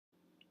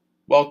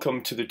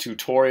Welcome to the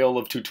tutorial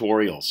of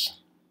tutorials,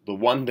 the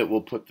one that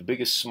will put the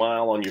biggest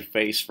smile on your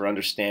face for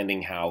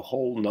understanding how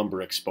whole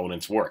number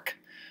exponents work.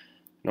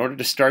 In order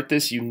to start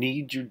this, you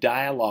need your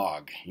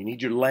dialogue, you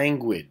need your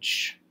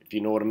language, if you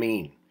know what I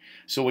mean.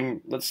 So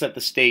let's set the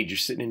stage. You're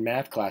sitting in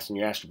math class and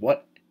you're asked,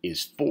 what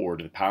is 4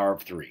 to the power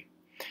of 3?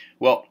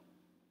 Well,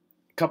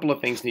 a couple of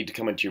things need to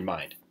come into your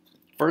mind.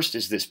 First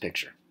is this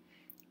picture,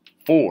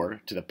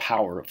 4 to the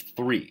power of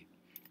 3.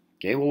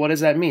 Okay, well, what does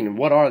that mean?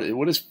 What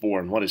is 4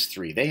 and what is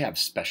 3? They have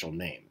special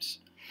names.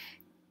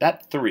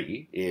 That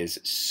 3 is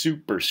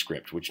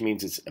superscript, which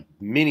means it's a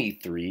mini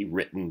 3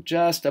 written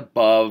just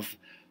above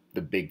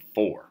the big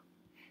 4.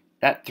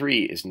 That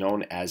 3 is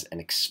known as an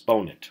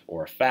exponent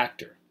or a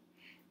factor.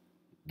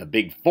 The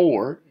big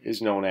 4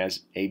 is known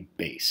as a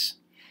base.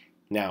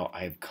 Now,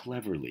 I have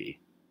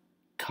cleverly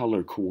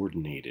color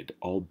coordinated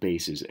all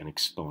bases and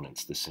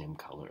exponents the same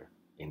color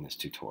in this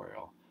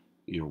tutorial.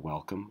 You're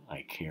welcome.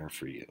 I care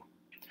for you.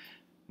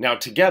 Now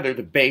together,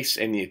 the base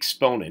and the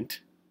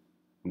exponent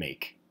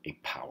make a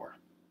power.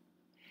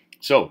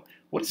 So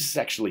what does this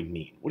actually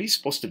mean? What are you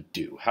supposed to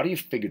do? How do you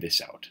figure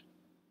this out?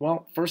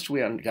 Well, first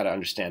we got to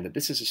understand that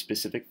this is a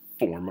specific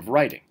form of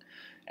writing.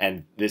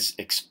 And this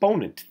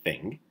exponent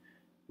thing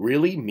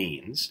really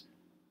means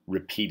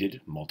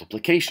repeated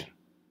multiplication.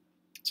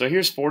 So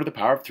here's 4 to the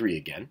power of 3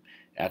 again.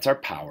 That's our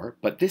power,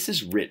 but this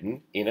is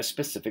written in a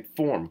specific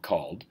form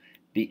called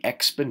the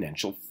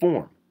exponential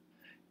form.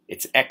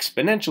 It's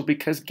exponential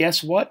because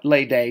guess what,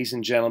 ladies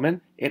and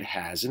gentlemen? It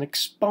has an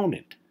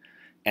exponent.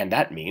 And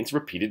that means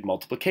repeated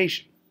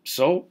multiplication.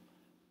 So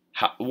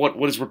what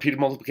does repeated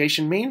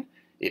multiplication mean?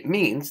 It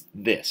means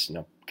this.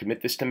 Now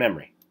commit this to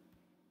memory.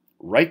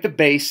 Write the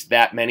base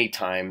that many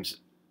times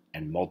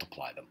and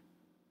multiply them.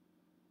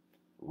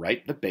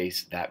 Write the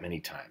base that many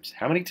times.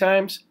 How many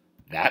times?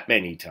 That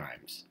many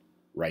times.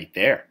 Right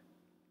there.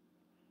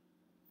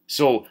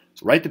 So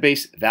write the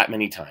base that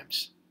many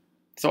times.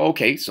 So,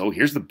 okay, so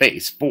here's the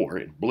base, 4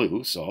 in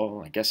blue,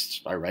 so I guess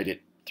I write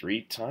it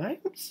 3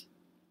 times?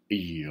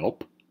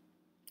 Yup.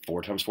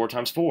 4 times 4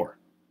 times 4.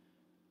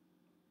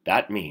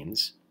 That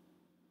means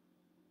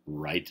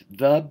write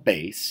the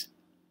base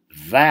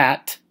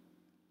that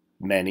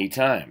many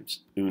times.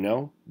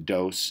 Uno,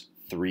 dos,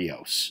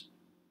 trios.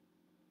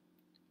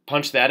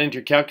 Punch that into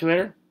your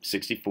calculator,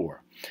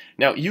 64.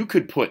 Now, you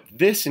could put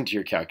this into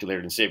your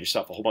calculator and save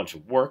yourself a whole bunch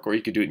of work, or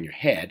you could do it in your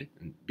head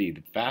and be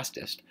the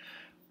fastest.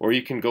 Or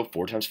you can go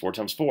 4 times 4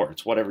 times 4.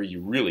 It's whatever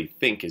you really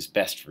think is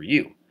best for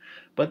you.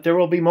 But there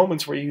will be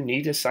moments where you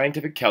need a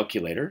scientific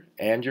calculator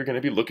and you're going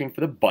to be looking for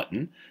the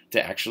button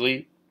to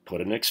actually put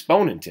an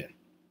exponent in.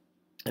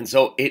 And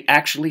so it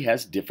actually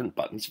has different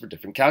buttons for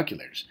different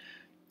calculators.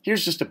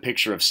 Here's just a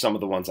picture of some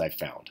of the ones I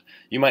found.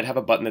 You might have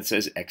a button that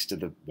says x to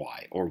the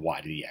y or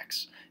y to the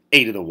x,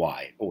 a to the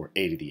y or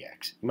a to the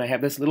x. You might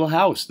have this little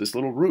house, this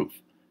little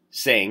roof,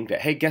 saying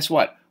that, hey, guess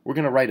what? We're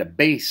going to write a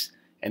base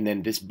and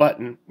then this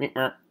button,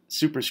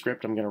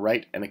 superscript, I'm going to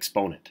write an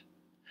exponent.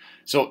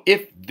 So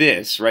if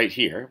this right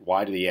here,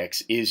 y to the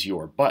x, is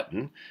your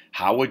button,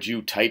 how would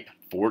you type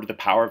 4 to the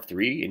power of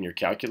 3 in your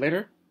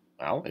calculator?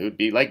 Well, it would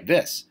be like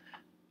this.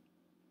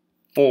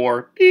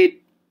 4,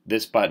 beep,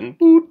 this button,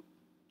 boop,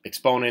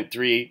 exponent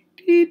 3,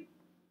 beep,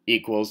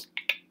 equals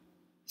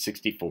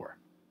 64.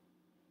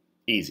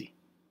 Easy.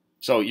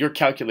 So your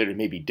calculator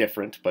may be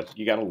different, but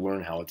you got to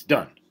learn how it's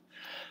done.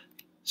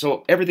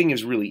 So everything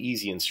is really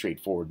easy and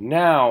straightforward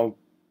now.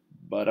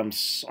 But I'm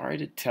sorry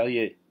to tell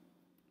you,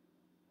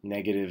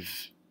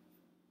 negative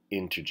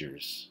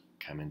integers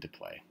come into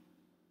play.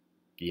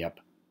 Yep,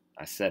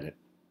 I said it,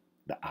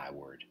 the I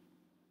word,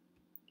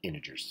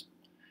 integers.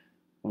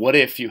 What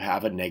if you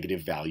have a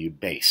negative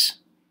valued base?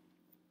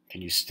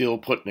 Can you still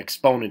put an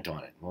exponent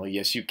on it? Well,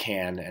 yes, you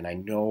can, and I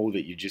know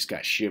that you just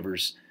got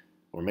shivers,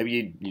 or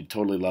maybe you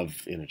totally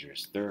love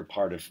integers. They're a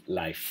part of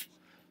life,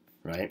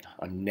 right?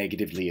 I'm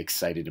negatively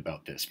excited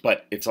about this,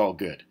 but it's all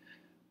good.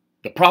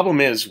 The problem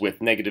is with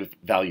negative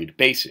valued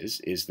bases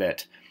is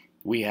that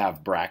we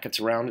have brackets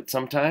around it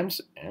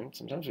sometimes, and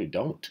sometimes we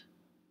don't.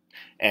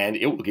 And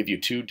it will give you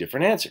 2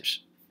 different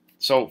answers.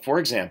 So, for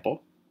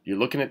example, you're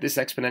looking at this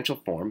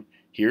exponential form.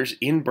 Here's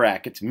in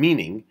brackets,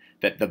 meaning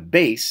that the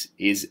base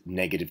is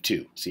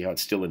 -2. See how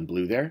it's still in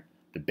blue there?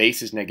 The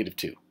base is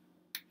 -2.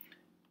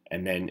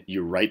 And then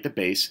you write the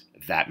base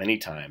that many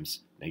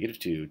times,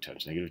 -2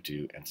 times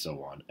 -2, and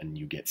so on, and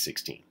you get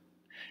 16.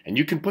 And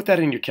you can put that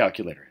in your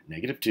calculator,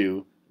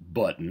 -2,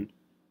 button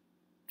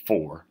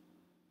 4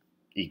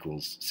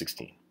 equals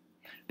 16.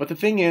 But the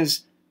thing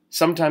is,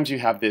 sometimes you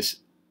have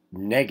this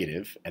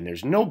negative and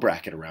there's no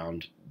bracket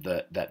around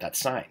that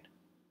sign.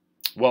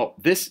 Well,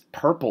 this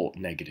purple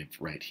negative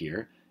right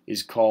here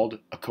is called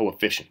a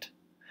coefficient.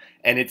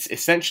 And it's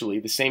essentially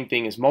the same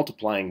thing as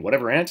multiplying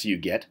whatever answer you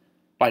get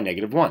by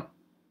 -1.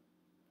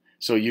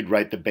 So you'd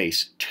write the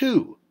base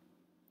 2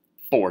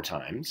 4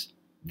 times,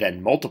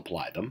 then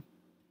multiply them,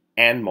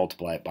 and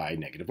multiply it by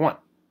 -1.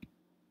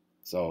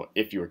 So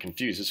if you were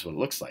confused, this is what it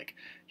looks like.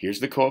 Here's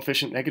the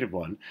coefficient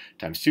 -1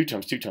 times 2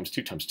 times 2 times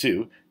 2 times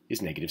 2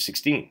 is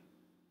 -16.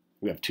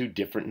 We have 2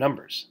 different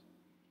numbers.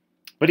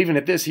 But even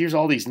at this, here's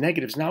all these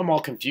negatives. Now I'm all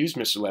confused,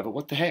 Mr. Levitt.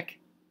 What the heck?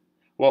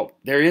 Well,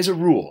 there is a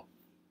rule.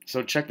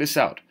 So check this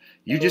out.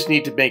 You just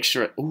need to make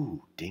sure,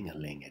 ooh,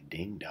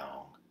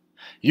 ding-a-ling-a-ding-dong.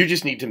 You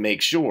just need to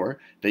make sure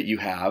that you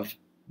have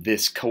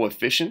this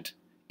coefficient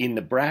in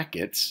the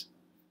brackets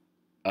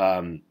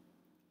when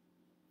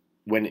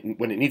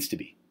it needs to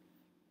be.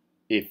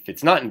 If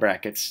it's not in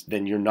brackets,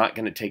 then you're not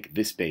going to take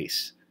this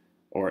base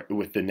or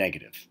with the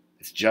negative.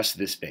 It's just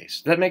this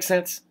base. Does that make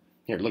sense?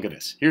 Here, look at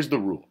this. Here's the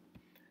rule.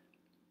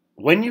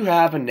 When you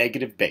have a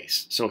negative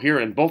base, so here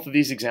in both of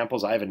these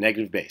examples, I have a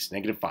negative base,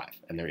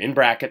 -5, and they're in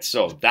brackets,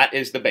 so that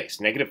is the base,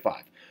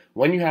 -5.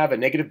 When you have a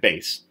negative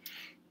base,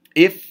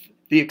 if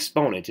the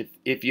exponent,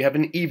 if you have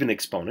an even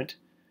exponent,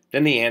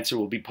 then the answer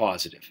will be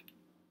positive.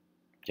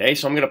 Okay,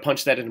 so I'm going to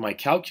punch that into my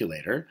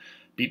calculator.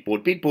 Beat,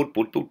 boot, beat, boot,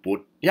 boot, boot,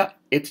 boot. Yeah,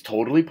 it's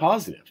totally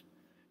positive.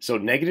 So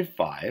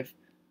 -5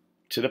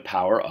 to the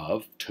power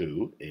of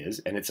 2 is,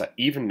 and it's an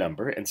even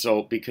number, and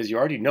so because you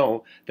already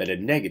know that a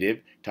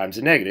negative times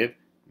a negative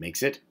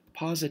makes it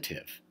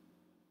positive.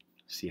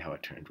 See how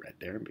it turned red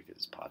there because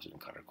it's positive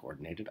and color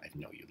coordinated? I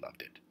know you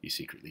loved it. You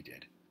secretly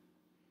did.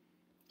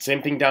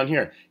 Same thing down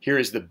here. Here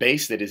is the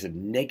base that is a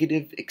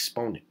negative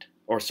exponent.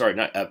 Or sorry,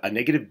 not a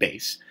negative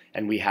base.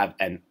 And we have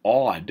an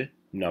odd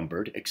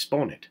numbered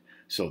exponent.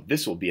 So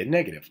this will be a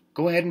negative.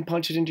 Go ahead and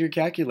punch it into your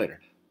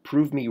calculator.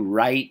 Prove me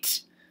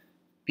right.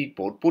 Beat,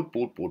 boot, boot,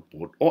 boot, boot,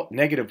 boot. Oh,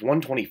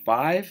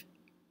 -125?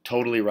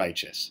 Totally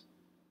righteous.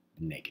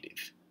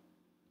 Negative.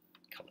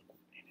 Color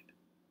coordinated.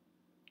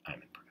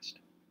 I'm impressed.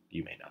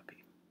 You may not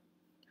be.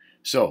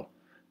 So,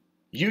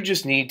 you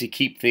just need to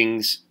keep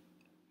things,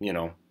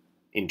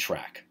 in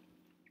track.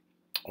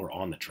 Or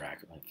on the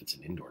track. If it's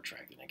an indoor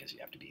track, then I guess you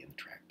have to be in the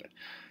track. But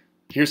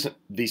here's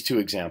these two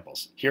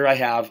examples. Here I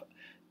have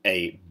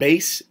a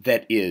base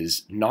that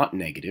is not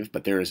negative,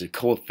 but there is a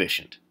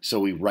coefficient. So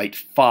we write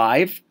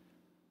 5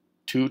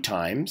 2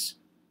 times,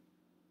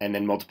 and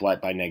then multiply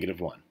it by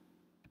 -1.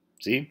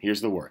 See?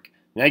 Here's the work.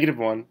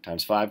 -1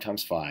 times 5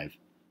 times 5.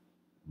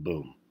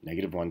 Boom.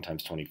 -1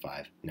 times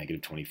 25,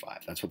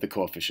 -25. That's what the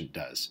coefficient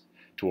does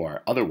to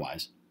our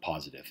otherwise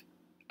positive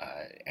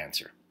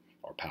answer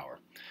or power.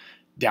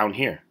 Down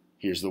here,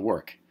 here's the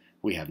work.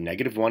 We have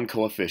 -1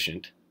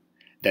 coefficient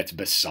that's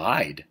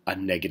beside a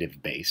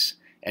negative base.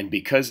 And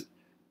because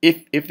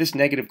if this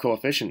negative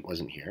coefficient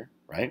wasn't here,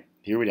 right,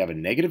 here we'd have a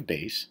negative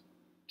base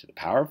to the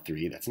power of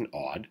 3. That's an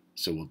odd.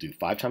 So we'll do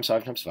 5 times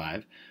 5 times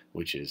 5,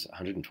 which is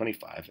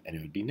 125, and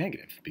it would be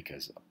negative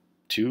because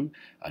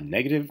a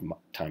negative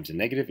times a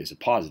negative is a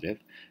positive,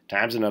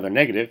 times another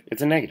negative,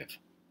 it's a negative.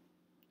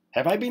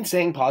 Have I been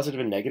saying positive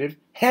and negative?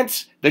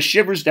 Hence the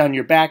shivers down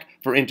your back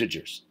for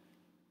integers.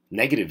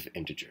 Negative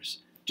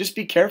integers. Just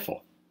be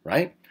careful,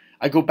 right?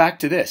 I go back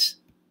to this,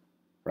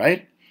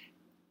 right?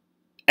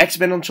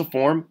 Exponential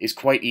form is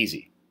quite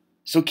easy,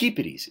 so keep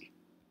it easy.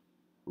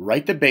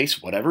 Write the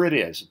base, whatever it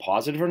is,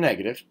 positive or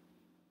negative,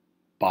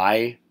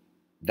 by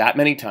that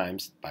many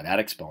times, by that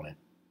exponent,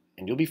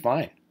 and you'll be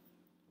fine.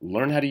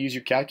 Learn how to use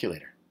your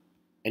calculator,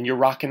 and you're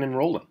rocking and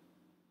rolling.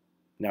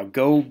 Now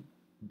go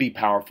be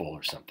powerful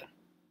or something.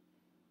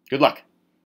 Good luck.